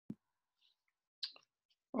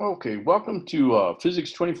Okay, welcome to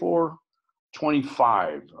Physics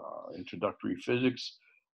 2425, Introductory Physics.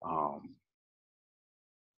 Um,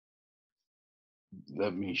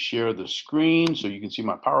 Let me share the screen so you can see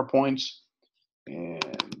my PowerPoints. And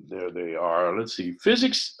there they are. Let's see.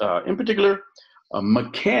 Physics, in particular,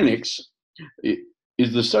 mechanics,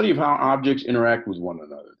 is the study of how objects interact with one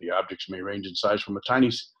another. The objects may range in size from a tiny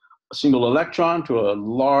single electron to a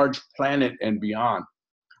large planet and beyond.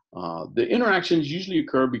 The interactions usually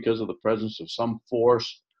occur because of the presence of some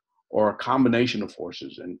force or a combination of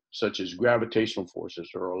forces, and such as gravitational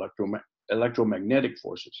forces or electromagnetic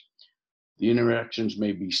forces. The interactions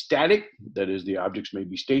may be static, that is, the objects may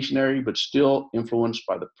be stationary, but still influenced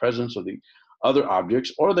by the presence of the other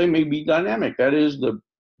objects, or they may be dynamic, that is,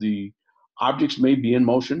 the objects may be in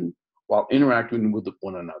motion while interacting with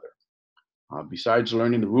one another. Besides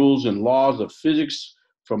learning the rules and laws of physics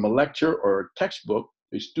from a lecture or a textbook,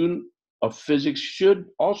 a student of physics should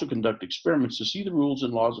also conduct experiments to see the rules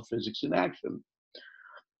and laws of physics in action.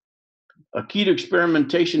 A key to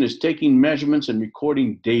experimentation is taking measurements and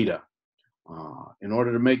recording data. In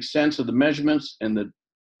order to make sense of the measurements and the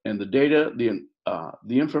data,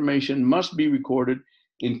 the information must be recorded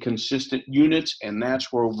in consistent units, and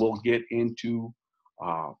that's where we'll get into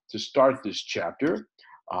to start this chapter.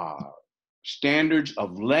 Standards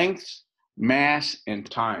of length, mass, and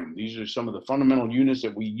time. These are some of the fundamental units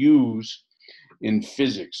that we use in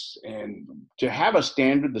physics. And to have a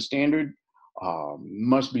standard, the standard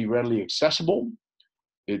must be readily accessible.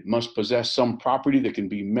 It must possess some property that can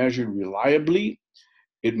be measured reliably.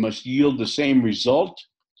 It must yield the same result,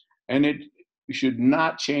 and it should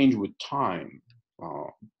not change with time.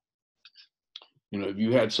 If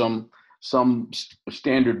you had some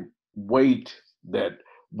standard weight that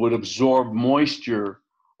would absorb moisture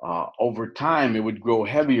over time, it would grow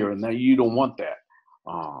heavier, and now you don't want that.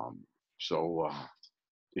 So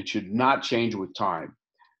it should not change with time.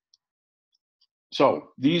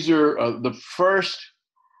 So these are the first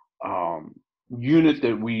unit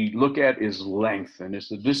that we look at is length, and it's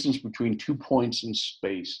the distance between 2 points in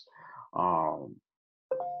space. So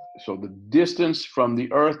the distance from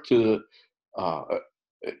the Earth to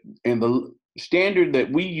and the standard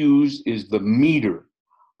that we use is the meter.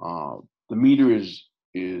 The meter is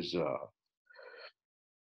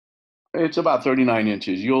it's about 39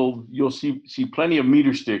 inches. You'll see plenty of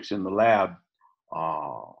meter sticks in the lab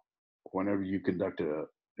whenever you conduct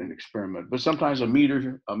an experiment. But sometimes a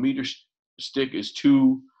meter stick is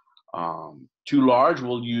too large.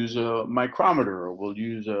 We'll use a micrometer, or we'll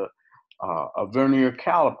use a vernier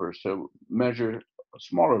caliper to measure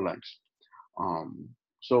smaller lengths.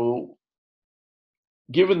 So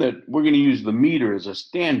given that we're going to use the meter as a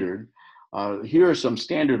standard, here are some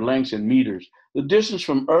standard lengths in meters. The distance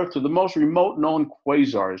from Earth to the most remote known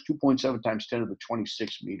quasar is 2.7 times 10 to the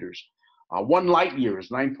 26 meters. 1 light year is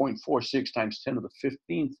 9.46 times 10 to the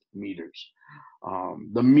 15th meters.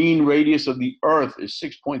 The mean radius of the Earth is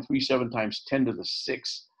 6.37 times 10 to the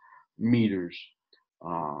 6 meters.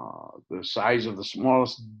 The size of the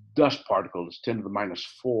smallest dust particle is 10 to the minus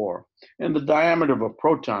 4, and the diameter of a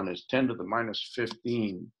proton is 10 to the minus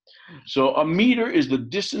 15. So a meter is the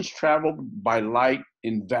distance traveled by light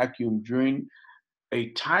in vacuum during a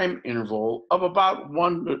time interval of about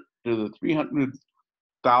 1 to the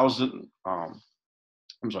 300,000.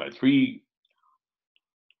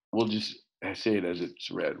 We'll just say it as it's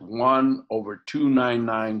read: 1 over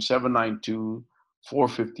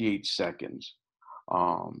 299,792,458 seconds.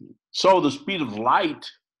 So the speed of light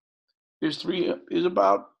is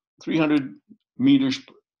about 300 meters,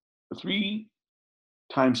 3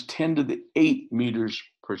 times 10 to the 8 meters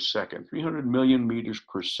per second, 300 million meters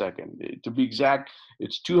per second. To be exact,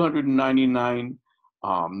 it's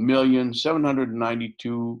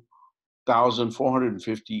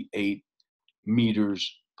 299,792,458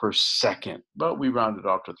 meters per second. But we round it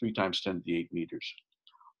off to 3 times 10 to the 8 meters.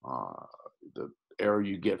 The error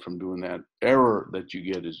you get from doing that,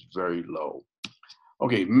 is very low.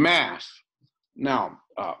 Okay, mass. Now,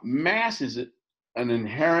 mass is an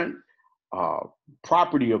inherent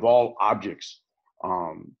property of all objects.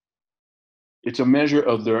 It's a measure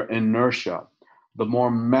of their inertia. The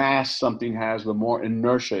more mass something has, the more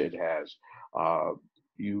inertia it has.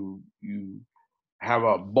 You have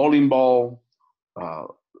a bowling ball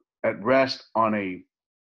at rest on a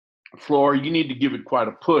floor. You need to give it quite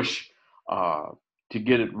a push to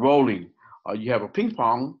get it rolling. You have a ping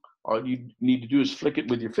pong, all you need to do is flick it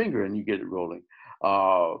with your finger and you get it rolling.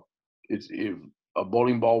 If a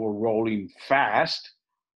bowling ball were rolling fast,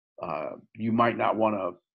 you might not want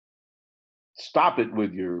to stop it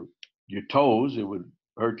with your toes. It would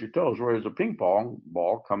hurt your toes. Whereas a ping pong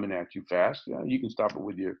ball coming at you fast, you can stop it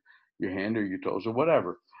with your hand or your toes or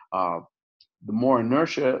whatever. The more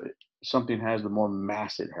inertia something has, the more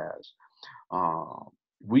mass it has.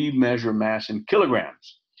 We measure mass in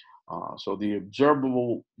kilograms. So the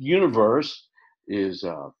observable universe is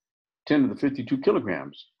 10 to the 52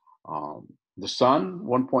 kilograms. The sun,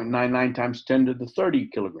 1.99 times 10 to the 30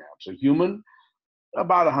 kilograms. A human,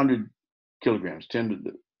 about 100 kilograms, 10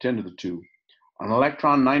 to the 2. An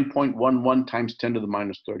electron, 9.11 times 10 to the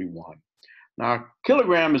minus 31. Now, a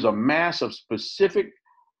kilogram is a mass of a specific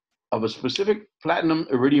platinum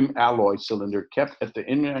iridium alloy cylinder kept at the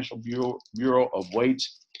International Bureau of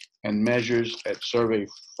Weights and Measures at Survey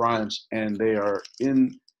France, and they are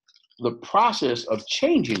in the process of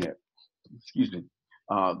changing it. Excuse me.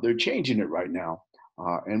 They're changing it right now,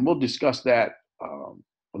 and we'll discuss that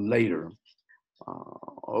later.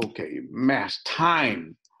 Okay, mass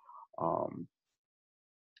time.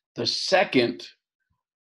 The second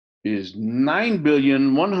is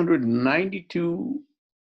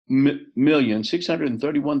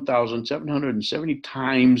 9,192,631,770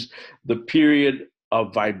 times the period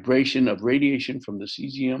of vibration of radiation from the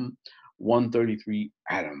cesium-133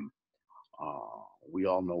 atom. We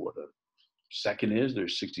all know what a second is.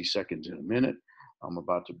 There's 60 seconds in a minute. I'm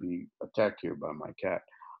about to be attacked here by my cat.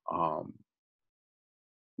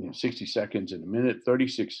 60 seconds in a minute,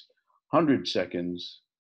 3,600 seconds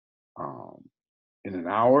in an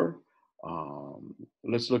hour.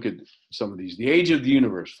 Let's look at some of these. The age of the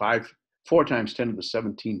universe, 4 times 10 to the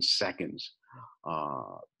 17 seconds.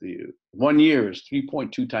 The 1 year is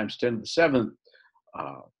 3.2 times 10 to the 7th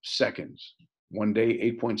seconds. 1 day,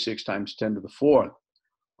 8.6 times 10 to the 4th.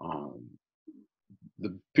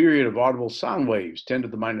 The period of audible sound waves, 10 to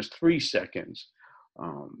the minus 3 seconds.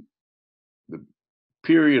 The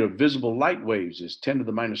period of visible light waves is 10 to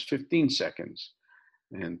the minus 15 seconds.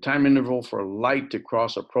 And time interval for light to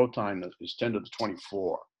cross a proton is 10 to the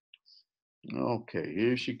 24. Okay,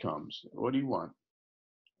 here she comes. What do you want?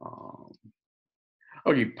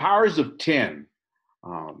 Okay, powers of 10.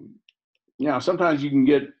 Sometimes you can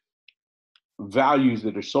get values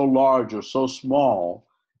that are so large or so small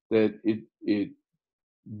that it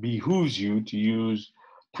behooves you to use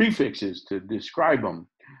prefixes to describe them.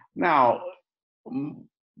 Now,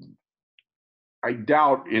 I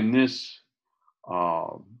doubt in this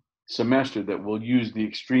semester that we'll use the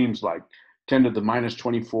extremes like 10 to the minus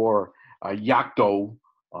 24 yoctometer,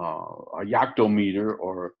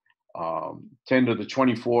 or 10 to the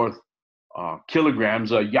 24th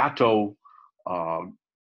kilograms, a yattogram.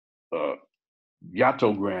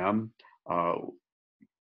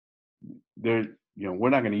 We're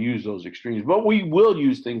not going to use those extremes, but we will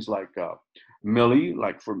use things like milli,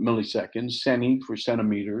 like for milliseconds, centi for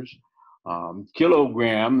centimeters,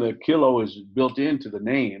 kilogram. The kilo is built into the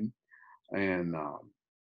name, and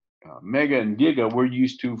mega and giga we're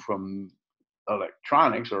used to from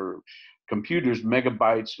electronics or computers,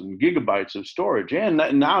 megabytes and gigabytes of storage. And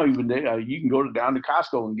now even you can go down to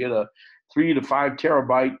Costco and get a 3 to 5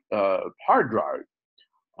 terabyte hard drive.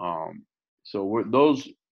 So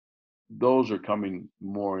those are coming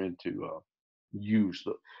more into use.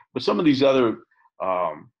 But some of these other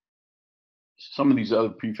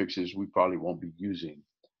prefixes we probably won't be using.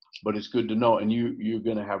 But it's good to know, and you're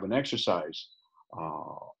going to have an exercise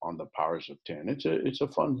on the powers of 10. It's a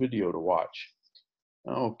fun video to watch.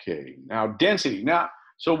 Okay, now density.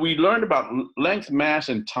 So we learned about length, mass,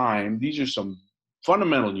 and time. These are some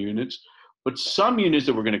fundamental units, but some units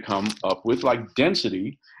that we're going to come up with, like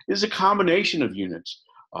density, is a combination of units.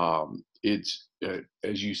 It's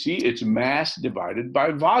as you see, it's mass divided by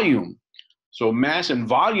volume. So mass and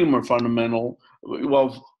volume are fundamental.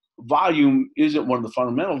 Well, volume isn't one of the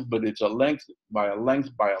fundamentals, but it's a length by a length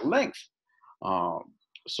by a length.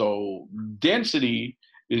 So density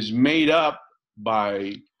is made up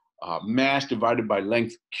by mass divided by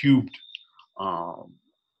length cubed.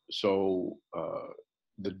 So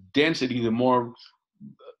the density, the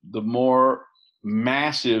more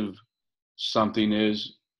massive something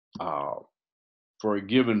is for a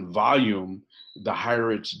given volume, the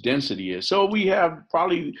higher its density is. So we have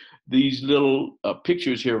probably these little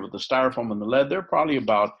pictures here with the styrofoam and the lead. They're probably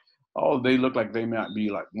about, they look like they might be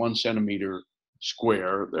like 1 centimeter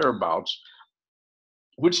square, thereabouts.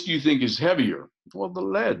 Which do you think is heavier? Well, the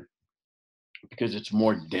lead, because it's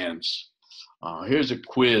more dense. Here's a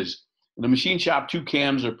quiz. In the machine shop, 2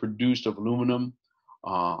 cams are produced of aluminum,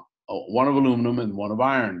 one of aluminum and one of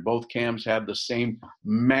iron. Both cams have the same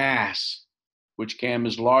mass. Which cam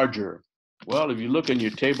is larger? Well, if you look in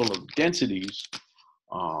your table of densities,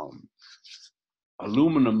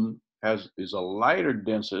 aluminum is a lighter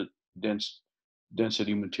dense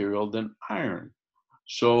density material than iron.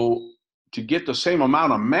 So to get the same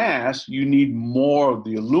amount of mass, you need more of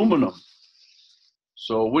the aluminum.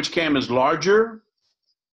 So which cam is larger?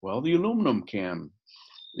 Well, the aluminum cam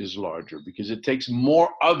is larger because it takes more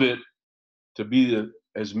of it to be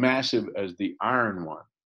as massive as the iron one.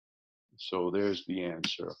 So there's the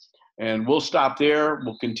answer. And we'll stop there.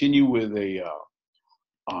 We'll continue with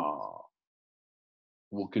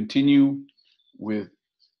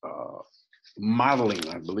modeling,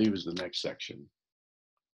 I believe, is the next section.